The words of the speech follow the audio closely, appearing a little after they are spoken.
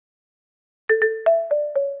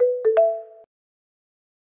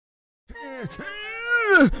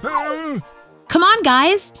Come on,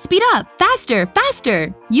 guys! Speed up! Faster!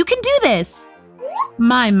 Faster! You can do this!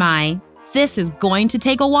 My, this is going to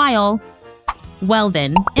take a while. Well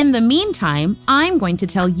then, in the meantime, I'm going to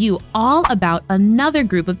tell you all about another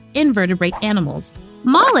group of invertebrate animals,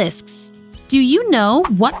 mollusks. Do you know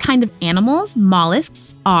what kind of animals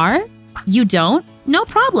mollusks are? You don't? No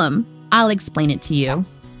problem. I'll explain it to you.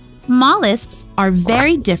 Mollusks are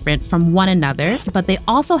very different from one another, but they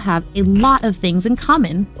also have a lot of things in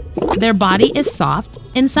common. Their body is soft.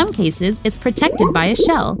 In some cases, it's protected by a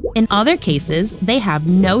shell. In other cases, they have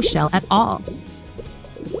no shell at all.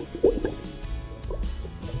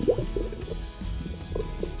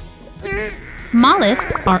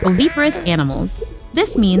 Mollusks are oviparous animals.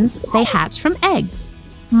 This means they hatch from eggs.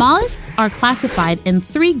 Mollusks are classified in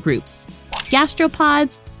 3 groups: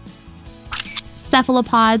 gastropods,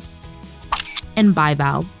 cephalopods, and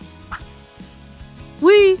bivalve.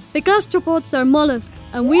 We, the gastropods, are mollusks,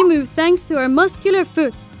 and we move thanks to our muscular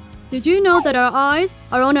foot. Did you know that our eyes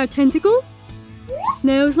are on our tentacles?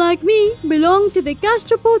 Snails like me belong to the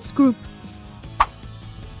gastropods group.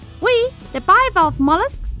 We, the bivalve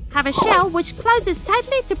mollusks, have a shell which closes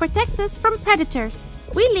tightly to protect us from predators.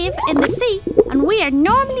 We live in the sea, and we are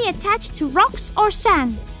normally attached to rocks or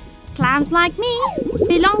sand. Clams like me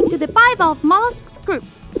belong to the bivalve mollusks group.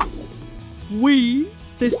 We,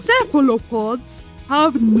 the cephalopods,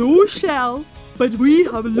 have no shell, but we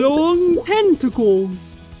have long tentacles.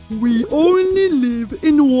 We only live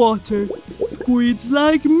in water. Squids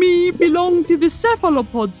like me belong to the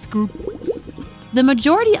cephalopods group. The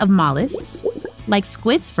majority of mollusks, like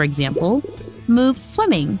squids for example, move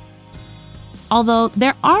swimming. Although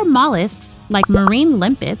there are mollusks like marine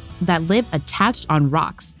limpets that live attached on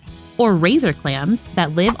rocks, or razor clams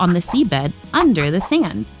that live on the seabed under the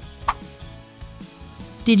sand.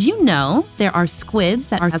 Did you know there are squids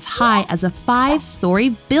that are as high as a 5-story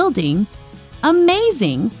building?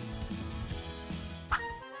 Amazing!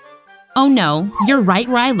 Oh no, you're right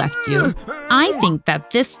where I left you. I think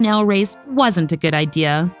that this snail race wasn't a good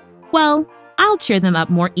idea. Well, I'll cheer them up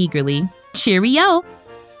more eagerly. Cheerio!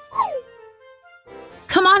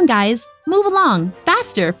 Come on, guys, move along.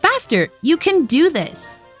 Faster, faster! You can do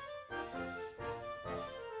this!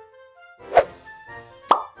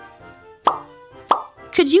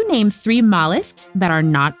 Could you name 3 mollusks that are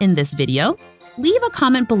not in this video? Leave a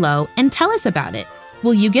comment below and tell us about it.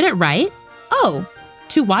 Will you get it right? Oh,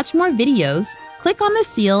 to watch more videos, click on the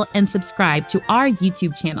seal and subscribe to our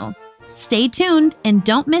YouTube channel. Stay tuned and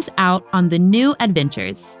don't miss out on the new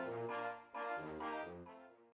adventures.